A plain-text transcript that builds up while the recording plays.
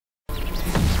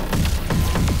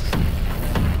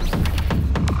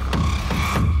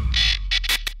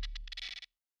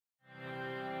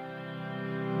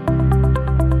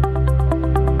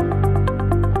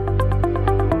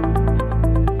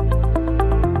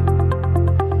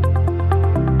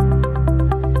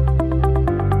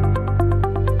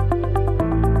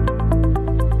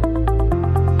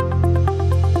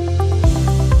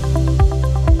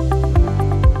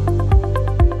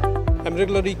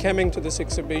regularly coming to this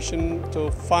exhibition to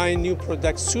find new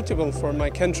products suitable for my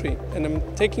country, and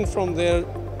I'm taking from their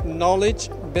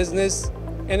knowledge, business,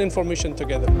 and information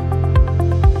together.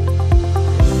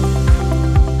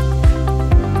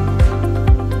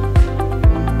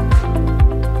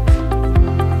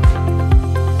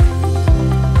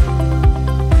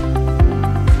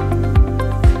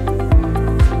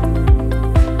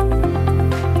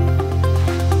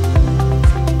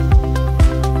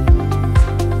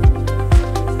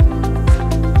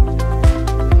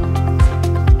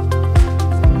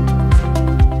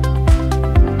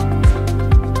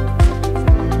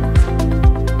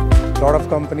 A lot of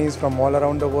companies from all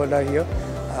around the world are here,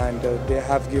 and they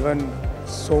have given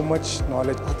so much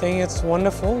knowledge. I think it's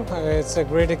wonderful. It's a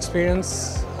great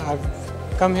experience. I've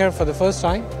come here for the first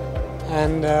time,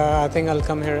 and I think I'll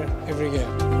come here every year.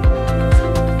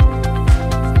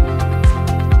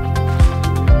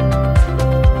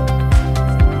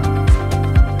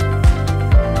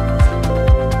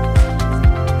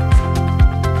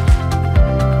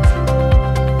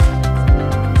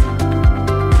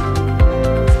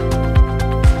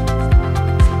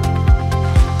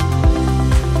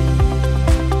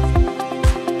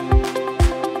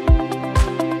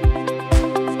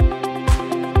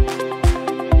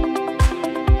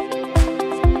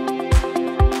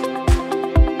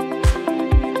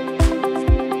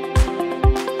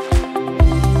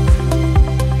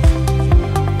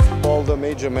 The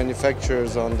major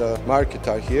manufacturers on the market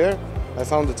are here. I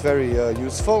found it very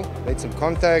useful, made some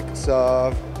contacts,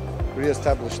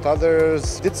 re-established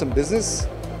others, did some business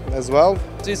as well.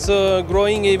 It's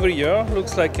growing every year.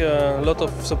 Looks like a lot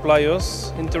of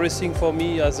suppliers. Interesting for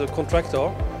me as a contractor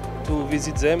to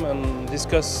visit them and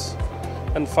discuss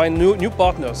and find new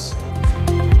partners.